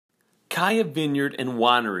Kaya Vineyard and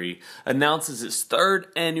Winery announces its third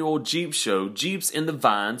annual Jeep Show, Jeeps in the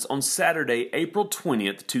Vines, on Saturday, April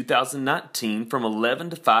 20th, 2019 from 11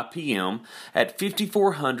 to 5 p.m. at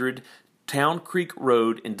 5400 Town Creek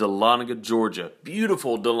Road in Dahlonega, Georgia.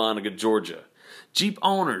 Beautiful Dahlonega, Georgia. Jeep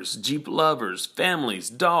owners, Jeep lovers, families,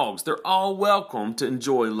 dogs, they're all welcome to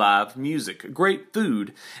enjoy live music, great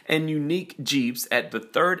food, and unique Jeeps at the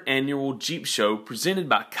third annual Jeep Show presented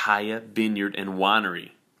by Kaya Vineyard and Winery.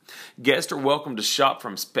 Guests are welcome to shop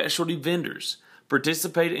from specialty vendors,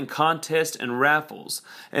 participate in contests and raffles,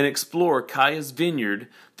 and explore Kaya's Vineyard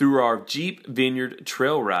through our Jeep Vineyard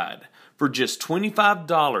Trail Ride. For just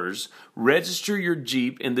 $25, register your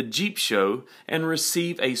Jeep in the Jeep Show and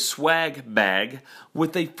receive a swag bag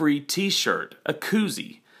with a free t-shirt, a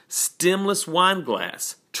koozie, stemless wine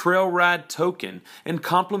glass, trail ride token, and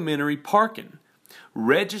complimentary parking.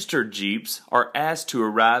 Registered Jeeps are asked to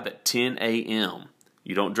arrive at 10 a.m.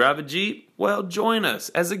 You don't drive a Jeep? Well, join us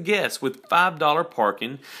as a guest with $5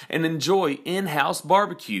 parking and enjoy in-house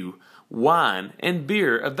barbecue, wine, and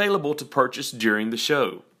beer available to purchase during the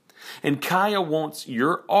show. And Kaya wants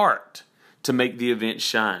your art to make the event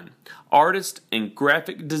shine. Artists and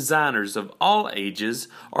graphic designers of all ages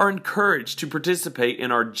are encouraged to participate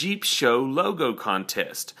in our Jeep Show logo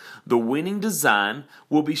contest. The winning design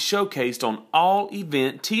will be showcased on all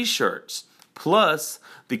event t-shirts. Plus,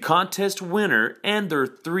 the contest winner and their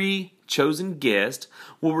 3 chosen guests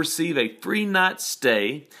will receive a free night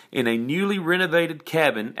stay in a newly renovated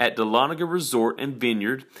cabin at Dahlonega Resort and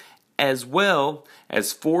Vineyard, as well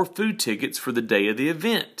as 4 food tickets for the day of the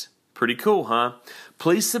event. Pretty cool, huh?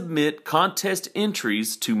 Please submit contest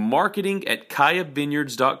entries to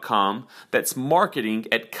marketing@kayavineyards.com. That's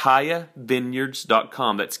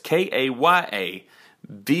marketing@kayavineyards.com. That's Kaya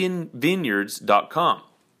vineyards.com.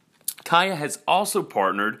 Kaya has also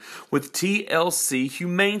partnered with TLC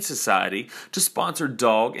Humane Society to sponsor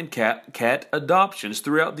dog and cat adoptions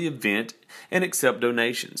throughout the event and accept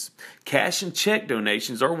donations. Cash and check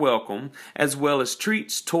donations are welcome, as well as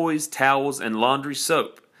treats, toys, towels, and laundry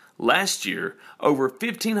soap. Last year, over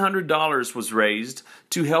 $1,500 was raised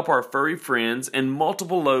to help our furry friends, and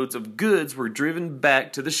multiple loads of goods were driven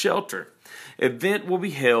back to the shelter. Event will be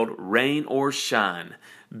held rain or shine.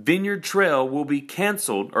 Vineyard Trail will be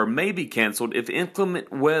canceled or may be canceled if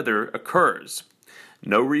inclement weather occurs.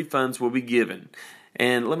 No refunds will be given.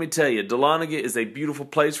 And let me tell you, Dahlonega is a beautiful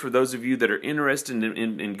place for those of you that are interested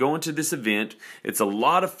in going to this event. It's a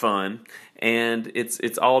lot of fun, and it's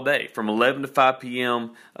all day from 11 to 5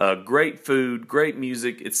 p.m. Great food, great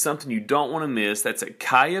music. It's something you don't want to miss. That's at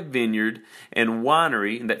Kaya Vineyard and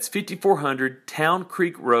Winery, and that's 5400 Town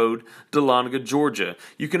Creek Road, Dahlonega, Georgia.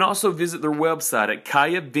 You can also visit their website at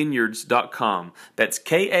kayavineyards.com. That's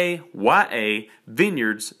Kaya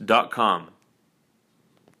vineyards.com.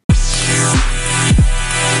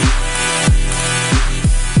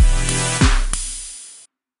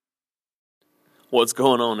 What's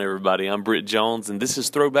going on, everybody? I'm Britt Jones, and this is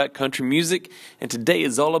Throwback Country Music, and today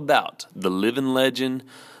is all about the living legend,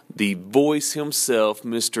 the voice himself,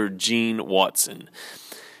 Mr. Gene Watson.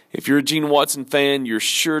 If you're a Gene Watson fan, you're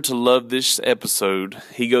sure to love this episode.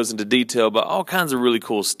 He goes into detail about all kinds of really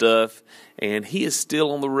cool stuff, and he is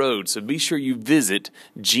still on the road, so be sure you visit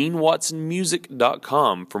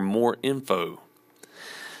GeneWatsonMusic.com for more info.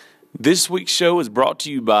 This week's show is brought to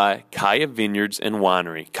you by Kaya Vineyards and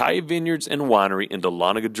Winery. Kaya Vineyards and Winery in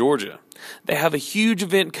Dahlonega, Georgia. They have a huge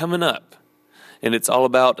event coming up, and it's all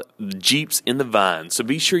about Jeeps in the Vines. So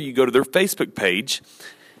be sure you go to their Facebook page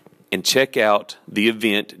and check out the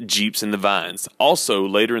event Jeeps in the Vines. Also,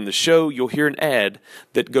 later in the show, you'll hear an ad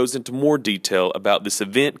that goes into more detail about this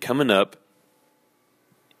event coming up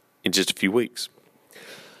in just a few weeks.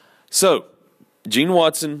 So, Gene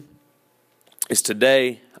Watson is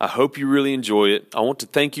today. I hope you really enjoy it. I want to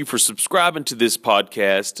thank you for subscribing to this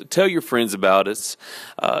podcast. Tell your friends about us.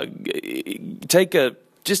 Take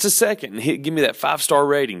just a second and give me that 5-star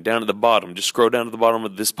rating down at the bottom. Just scroll down to the bottom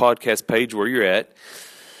of this podcast page where you're at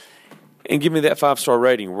and give me that 5-star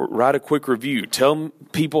rating. Write a quick review. Tell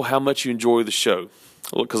people how much you enjoy the show.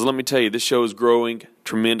 Because let me tell you, this show is growing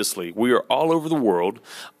tremendously. We are all over the world.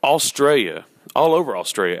 Australia, all over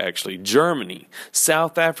Australia actually, Germany,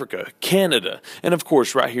 South Africa, Canada, and of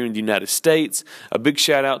course right here in the United States. A big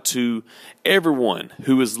shout out to everyone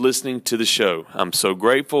who is listening to the show. I'm so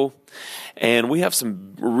grateful, and we have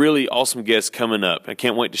some really awesome guests coming up. I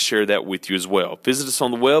can't wait to share that with you as well. Visit us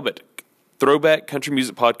on the web at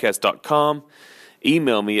throwbackcountrymusicpodcast.com.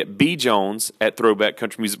 Email me at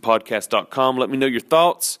bjones@throwbackcountrymusicpodcast.com. Let me know your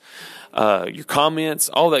thoughts, your comments,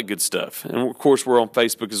 all that good stuff. And, of course, we're on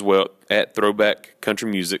Facebook as well at Throwback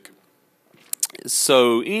Country Music.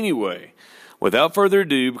 So anyway, without further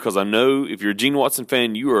ado, because I know if you're a Gene Watson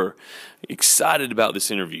fan, you are excited about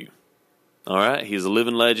this interview. All right, he's a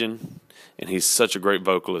living legend, and he's such a great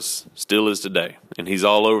vocalist, still is today, and he's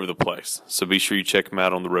all over the place. So be sure you check him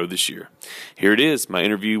out on the road this year. Here it is, my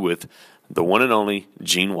interview with the one and only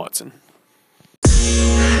Gene Watson.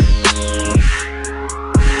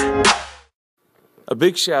 A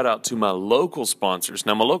big shout out to my local sponsors.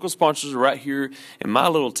 Now, my local sponsors are right here in my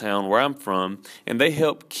little town where I'm from, and they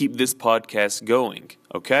help keep this podcast going,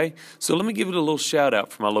 okay? So let me give it a little shout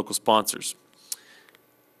out for my local sponsors.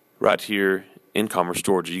 Right here in Commerce,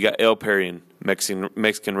 Georgia, you got El Perrion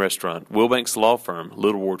Mexican Restaurant, Wilbanks Law Firm,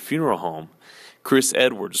 Little Ward Funeral Home, Chris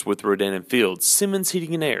Edwards with Rodan and Fields, Simmons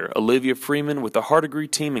Heating and Air, Olivia Freeman with the Hardegree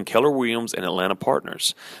team and Keller Williams and Atlanta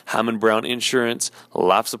Partners, Hyman Brown Insurance,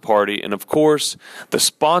 Life's a Party, and of course, the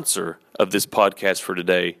sponsor of this podcast for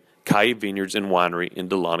today, Kaya Vineyards and Winery in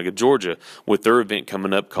Dahlonega, Georgia, with their event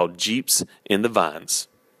coming up called Jeeps in the Vines.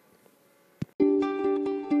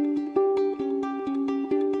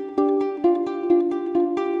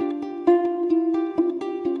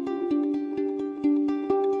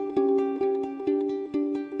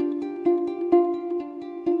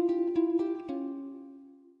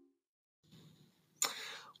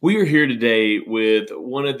 We are here today with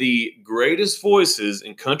one of the greatest voices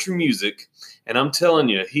in country music, and I'm telling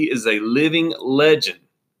you, he is a living legend.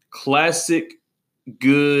 Classic,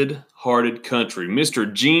 good-hearted country.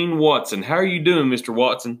 Mr. Gene Watson. How are you doing, Mr.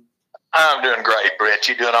 Watson? I'm doing great, Brett.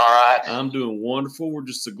 You doing all right? I'm doing wonderful. We're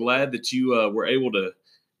just so glad that you were able to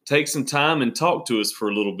take some time and talk to us for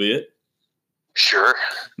a little bit. Sure.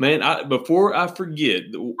 Man, before I forget,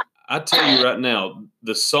 I tell you right now,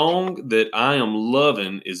 the song that I am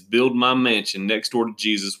loving is Build My Mansion Next Door to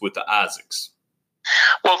Jesus with the Isaacs.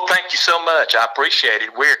 Well, thank you so much. I appreciate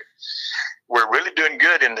it. We're really doing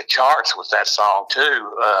good in the charts with that song,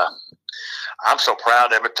 too. I'm so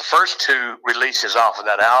proud of it. The first two releases off of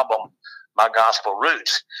that album, My Gospel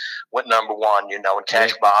Roots, went number one, in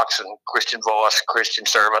Cashbox and Christian Voice, Christian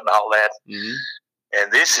Servant, and all that. Mm-hmm.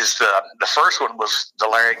 And this is the first one was the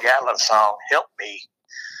Larry Gatlin song, Help Me.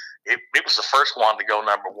 It was the first one to go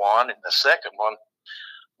number one, and the second one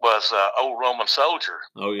was Old Roman Soldier.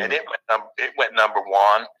 Oh, yeah. And it went number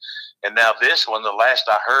one. And now this one, the last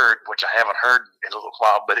I heard, which I haven't heard in a little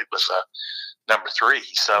while, but it was number 3.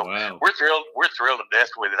 So wow. We're thrilled to death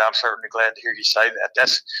with it. I'm certainly glad to hear you say that.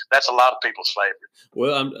 That's a lot of people's favorite.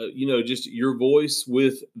 Well, I'm just your voice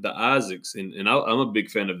with the Isaacs, and I'm a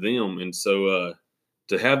big fan of them, and so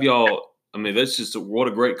to have y'all, I mean, that's just what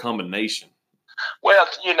a great combination. Well,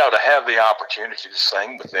 to have the opportunity to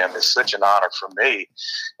sing with them is such an honor for me.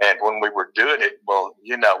 And when we were doing it, well,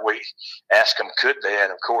 we asked them, could they?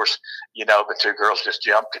 And of course, the two girls just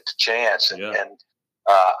jumped at the chance. And,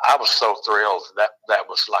 I was so thrilled. That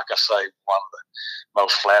was, like I say, one of the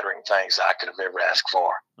most flattering things I could have ever asked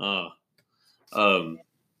for.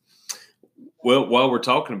 Well, while we're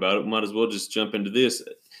talking about it, we might as well just jump into this.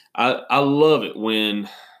 I love it when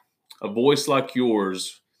a voice like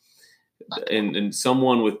yours and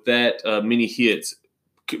someone with that many hits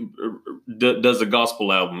does a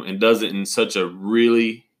gospel album and does it in such a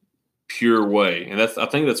really pure way. And I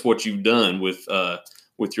think that's what you've done with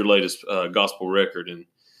your latest gospel record. And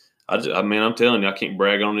I'm telling you, I can't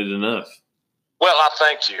brag on it enough. Well, I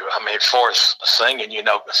thank you. I mean, as far as singing,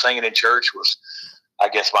 singing in church was, I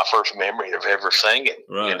guess, my first memory of ever singing,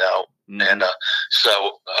 right. Mm-hmm. And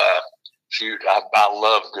shoot, I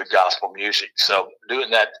love good gospel music. So doing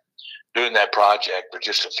that project was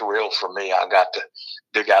just a thrill for me. I got to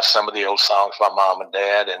dig out some of the old songs my mom and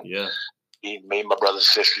dad and me and my brothers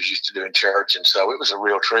and sisters used to do in church. And so it was a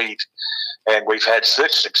real treat. And we've had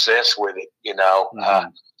such success with it, Mm-hmm.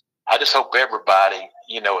 I just hope everybody,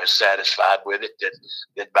 is satisfied with it,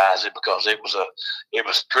 that buys it, because it was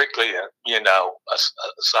strictly,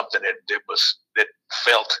 something that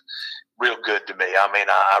felt real good to me. I mean,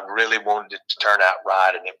 I really wanted it to turn out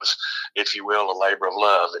right, and it was, if you will, a labor of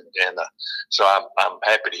love, and so I'm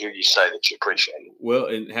happy to hear you say that you appreciate it. Well,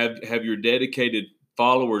 and have your dedicated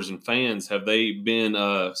followers and fans, have they been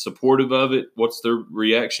supportive of it? What's their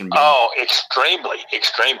reaction been? Oh, extremely.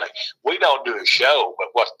 We don't do a show, but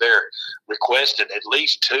what they're requesting, at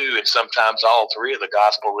least 2 and sometimes all 3 of the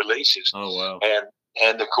gospel releases. Oh, wow.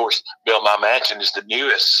 And of course, Build My Mansion is the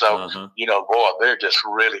newest. So, boy, they're just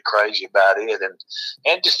really crazy about it,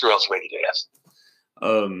 and just thrills me to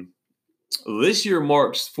death. This year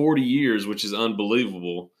marks 40 years, which is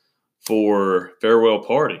unbelievable, for Farewell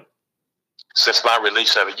Party. Since my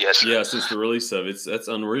release of it, yes. Yeah, since the release of it. That's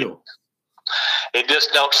unreal. It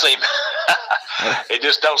just don't seem It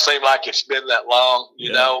just don't seem like it's been that long,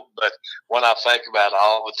 you know. But when I think about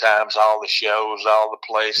all the times, all the shows, all the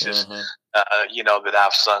places, you know, that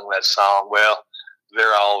I've sung that song, well,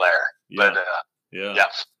 they're all there. Yeah. But yeah,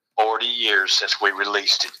 40 years since we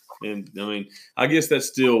released it. And I mean, I guess that's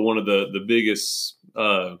still one of the biggest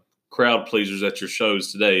crowd pleasers at your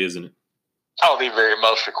shows today, isn't it? Oh, the very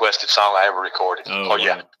most requested song I ever recorded. Oh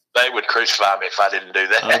yeah. They would crucify me if I didn't do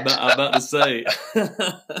that. I'm about to say.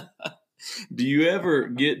 Do you ever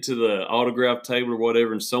get to the autograph table or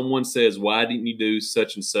whatever and someone says, why didn't you do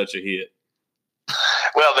such and such a hit?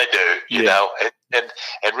 Well, they do, you know. And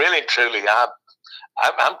really and truly,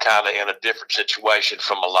 I'm kind of in a different situation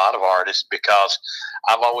from a lot of artists because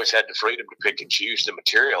I've always had the freedom to pick and choose the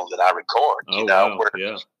material that I record, you know,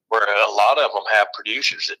 where a lot of them have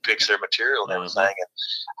producers that picks their material and everything.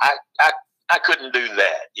 And I couldn't do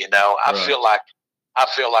that, you know. I feel like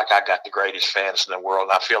I got the greatest fans in the world,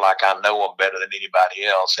 and I feel like I know them better than anybody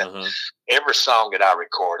else. And every song that I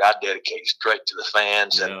record, I dedicate straight to the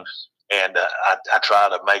fans, and I try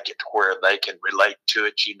to make it to where they can relate to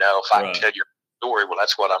it. You know, if I can tell your story, well,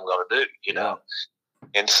 that's what I'm going to do. You know,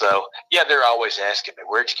 and so they're always asking me,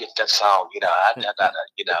 "Where'd you get that song?" You know,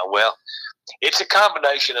 you know, well, it's a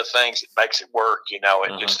combination of things that makes it work. You know,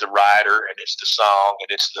 it's the writer, and it's the song,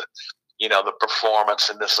 and it's the the performance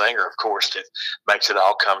and the singer, of course, that makes it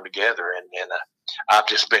all come together. And I've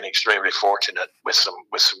just been extremely fortunate with some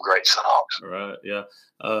great songs. Right. Yeah.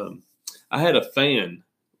 I had a fan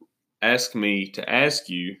ask me to ask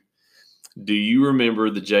you, do you remember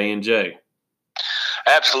the J&J?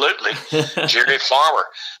 Absolutely. Jerry Farmer.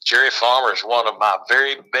 Jerry Farmer is one of my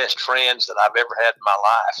very best friends that I've ever had in my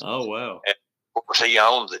life. Oh, wow. And of course, he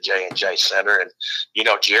owned the J&J Center. And, you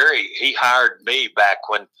know, Jerry, he hired me back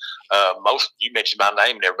when you mentioned my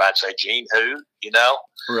name and everybody'd say, Gene who, you know?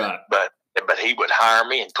 Right. But he would hire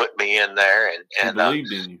me and put me in there. And he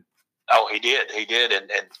believed in you. Oh, he did. He did. And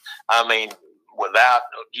I mean,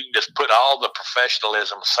 you can just put all the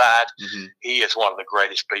professionalism aside, he is one of the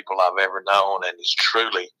greatest people I've ever known, and he's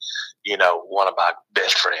truly, you know, one of my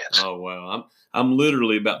best friends. Oh, wow. I'm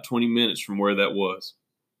literally about 20 minutes from where that was.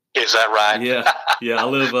 Is that right? Yeah. Yeah. I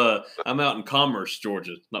live, I'm out in Commerce,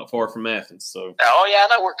 Georgia, not far from Athens. So. Oh, yeah.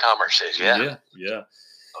 I know where Commerce is. Yeah. Yeah.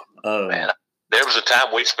 Yeah. Man, there was a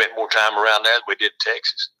time we spent more time around there than we did in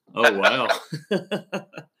Texas. Oh, wow.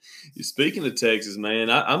 Speaking of Texas, man,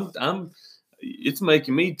 I'm it's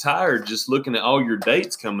making me tired just looking at all your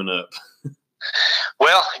dates coming up.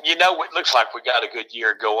 Well, you know, it looks like we got a good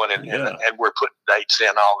year going, and we're putting dates in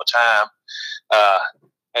all the time.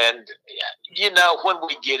 And, you know, when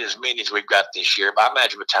we get as many as we've got this year, I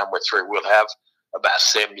imagine by the time we're through, we'll have about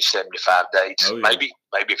 70, 75 dates, maybe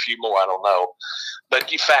a few more, I don't know.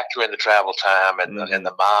 But you factor in the travel time and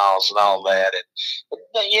the miles and all that.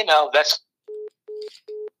 And, you know, that's –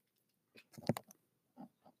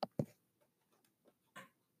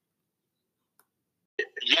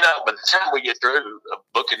 you know, by the time we get through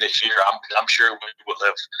booking this year, I'm sure we will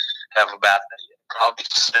have about probably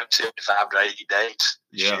 75 to 80 dates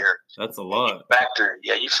this year. That's a lot.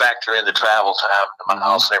 You factor in the travel time, the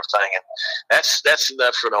miles and everything, and that's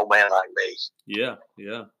enough for an old man like me. Yeah,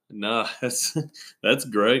 yeah. No, that's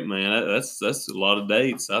great, man. That's a lot of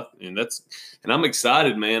dates. And I'm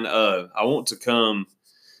excited, man. I want to come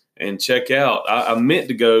and check out. I meant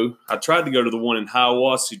to go. I tried to go to the one in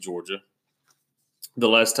Hiawassee, Georgia, the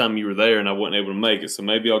last time you were there, and I wasn't able to make it. So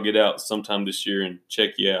maybe I'll get out sometime this year and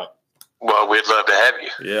check you out. Well, we'd love to have you.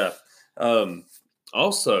 Yeah.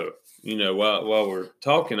 Also, you know, while we're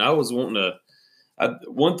talking, I was wanting to.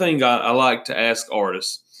 One thing I like to ask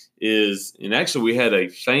artists is, and actually we had a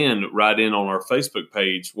fan write in on our Facebook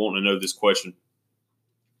page wanting to know this question.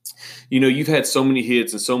 You know, you've had so many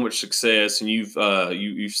hits and so much success, and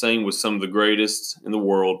you've sang with some of the greatest in the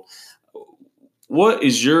world. What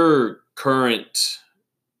is your current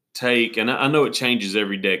take? And I know it changes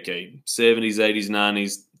every decade, 70s, 80s,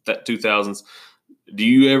 90s, 2000s. Do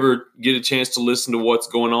you ever get a chance to listen to what's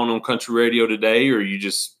going on country radio today, or you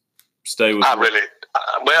just stay with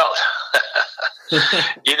well,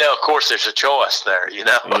 you know, of course there's a choice there, you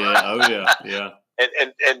know. Yeah, oh yeah, yeah.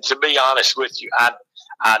 And to be honest with you,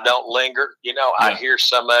 I don't linger, you know. I hear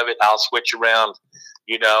some of it, I'll switch around,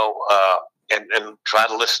 you know, and try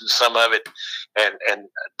to listen to some of it, and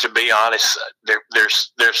to be honest,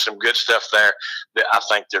 there's some good stuff there. I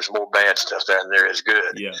think there's more bad stuff there than there is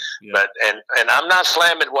good. Yeah. But and I'm not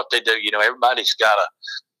slamming what they do. You know, everybody's got a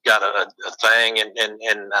thing, and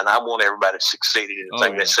I want everybody to succeed in the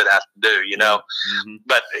thing they set out to do. You know,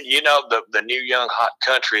 but you know the new young hot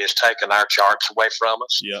country has taken our charts away from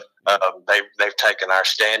us. Yeah. They've taken our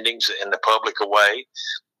standings in the public away.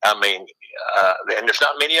 I mean, and there's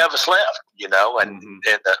not many of us left, and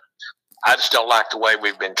I just don't like the way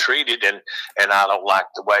we've been treated, and I don't like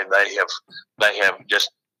the way they have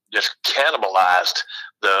just cannibalized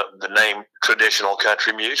the name traditional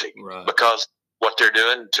country music, right. because what they're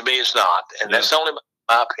doing to me is not, and that's only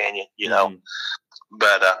my opinion,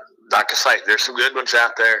 But like I say, there's some good ones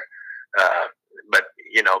out there, but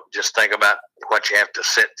just think about what you have to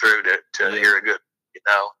sit through to hear a good,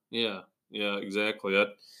 Yeah, exactly.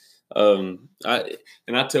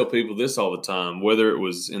 I tell people this all the time, whether it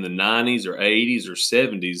was in the 90s or 80s or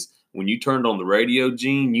 70s, when you turned on the radio,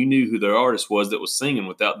 Gene, you knew who the artist was that was singing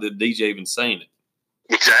without the DJ even saying it.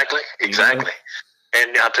 Exactly.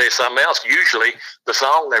 And I'll tell you something else. Usually the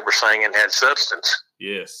song they were singing had substance.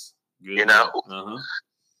 Yes. Good. And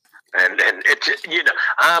it,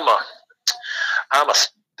 I'm a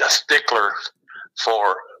stickler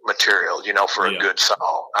for material, for a good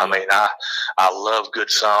song. I mean, I love good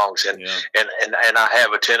songs, and I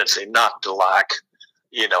have a tendency not to like,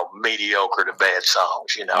 mediocre to bad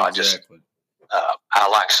songs. Exactly. I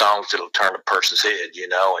like songs that'll turn a person's head,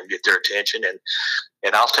 and get their attention.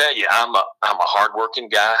 And I'll tell you, I'm a hardworking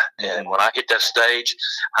guy, and when I hit that stage,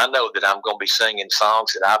 I know that I'm going to be singing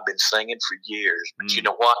songs that I've been singing for years. But you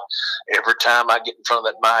know what? Every time I get in front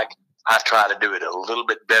of that mic, I try to do it a little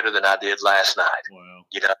bit better than I did last night. Wow.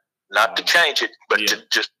 Not to change it, but to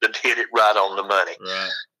just to hit it right on the money.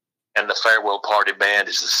 Right. And the Farewell Party Band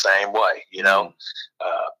is the same way.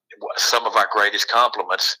 Some of our greatest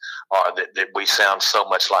compliments are that we sound so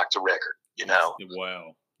much like the record.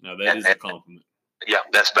 Wow. Now that is a compliment. Yeah,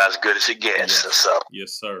 that's about as good as it gets. Yes, so.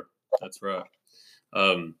 Yes, sir. That's right.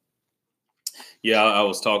 I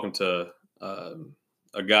was talking to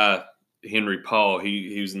a guy, Henry Paul.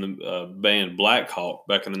 He was in the band Black Hawk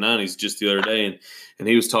back in the 90s just the other day, and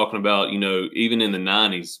he was talking about, even in the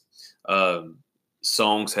 90s,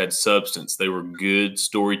 songs had substance. They were good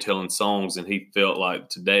storytelling songs, and he felt like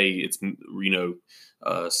today it's,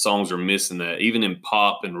 songs are missing that. Even in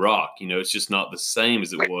pop and rock, it's just not the same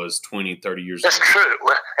as it was 20, 30 years ago. That's true.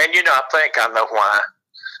 And, I think I know why.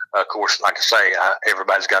 Of course, like I say,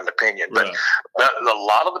 everybody's got an opinion, but a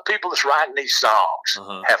lot of the people that's writing these songs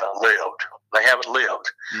haven't lived. They haven't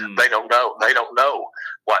lived. They don't know. They don't know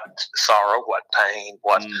what sorrow, what pain,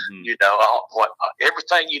 what what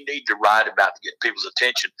everything you need to write about to get people's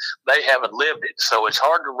attention. They haven't lived it, so it's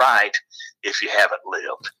hard to write if you haven't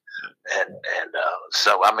lived. And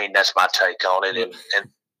so I mean that's my take on it. And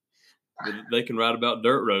they can write about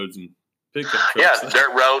dirt roads and pickup trucks. Yeah,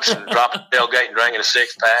 dirt roads and dropping the tailgate and drinking a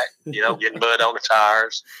 6-pack. Getting mud on the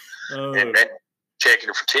tires and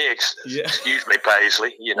checking for ticks. Yeah. Excuse me,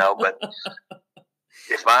 Paisley. But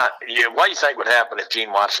if what do you think would happen if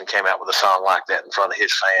Gene Watson came out with a song like that in front of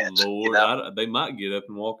his fans? Lord, they might get up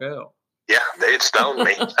and walk out. Yeah, they'd stone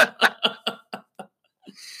me.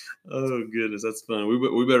 Oh goodness, that's funny.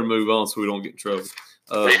 We better move on so we don't get in trouble.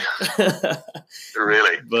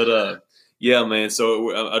 Really, but yeah, man.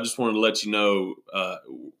 So I just wanted to let you know,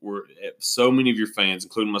 we're so many of your fans,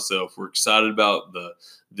 including myself, we're excited about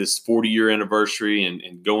this 40-year anniversary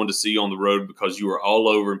and going to see you on the road because you are all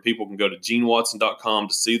over, and people can go to genewatson.com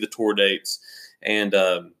to see the tour dates. And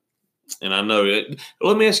I know it.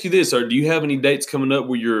 Let me ask you this: do you have any dates coming up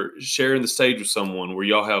where you're sharing the stage with someone where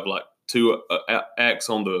y'all have like two acts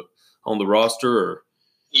on the roster? Or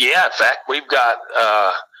yeah, in fact, we've got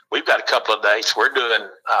a couple of dates. We're doing,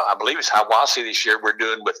 I believe it's Hiawassee this year. We're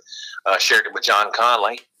doing shared it with John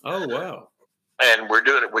Conley. Oh wow! And we're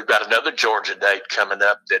doing it. We've got another Georgia date coming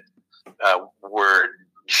up that we're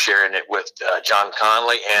sharing it with John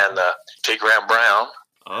Conley and T. Graham Brown.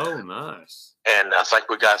 Oh, nice. And I think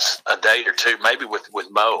we got a date or two, maybe with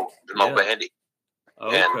Mo Bandy. Oh,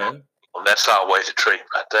 okay. And that's always a treat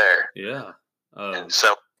right there. Yeah. And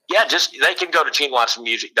so, yeah, just they can go to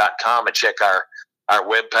GeneWatsonMusic.com and check our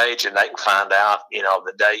webpage, and they can find out,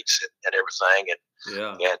 the dates and everything.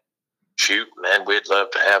 And shoot, man, we'd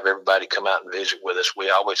love to have everybody come out and visit with us.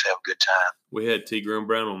 We always have a good time. We had T. Graham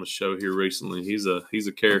Brown on the show here recently. He's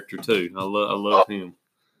a character too. I love him.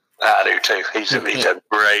 I do too. He's a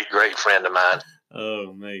great friend of mine.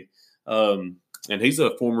 Oh, me. And he's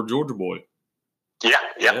a former Georgia boy.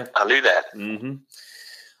 Yeah, I knew that. Mm-hmm.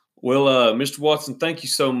 Well, Mr. Watson, thank you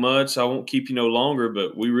so much. I won't keep you no longer,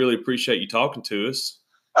 but we really appreciate you talking to us.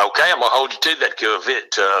 Okay, I'm gonna hold you to that, Kevin,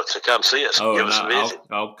 to come see us. Oh, give us a visit.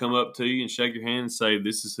 I'll come up to you and shake your hand and say,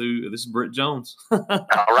 "This is Brett Jones." All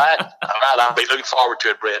right. I'll be looking forward to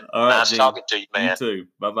it, Brett. All right, nice talking to you, man. You too.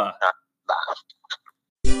 Bye-bye. Bye.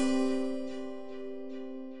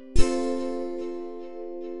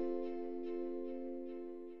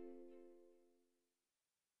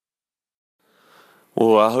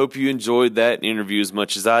 Well, I hope you enjoyed that interview as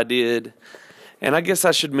much as I did. And I guess I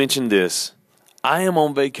should mention this. I am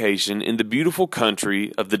on vacation in the beautiful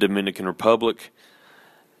country of the Dominican Republic,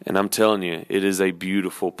 and I'm telling you, it is a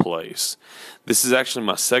beautiful place. This is actually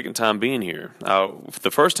my second time being here. The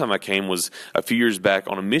first time I came was a few years back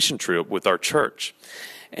on a mission trip with our church.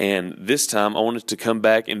 And this time I wanted to come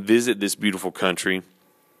back and visit this beautiful country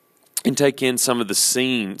and take in some of the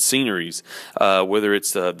sceneries, whether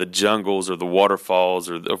it's the jungles or the waterfalls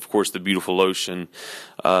or, of course, the beautiful ocean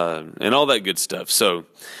and all that good stuff. So,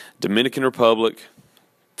 Dominican Republic,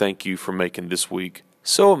 thank you for making this week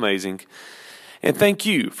so amazing. And thank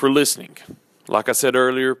you for listening. Like I said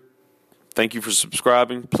earlier, thank you for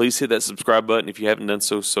subscribing. Please hit that subscribe button if you haven't done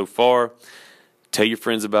so far. Tell your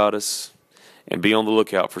friends about us. And be on the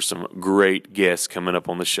lookout for some great guests coming up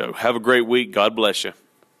on the show. Have a great week. God bless you.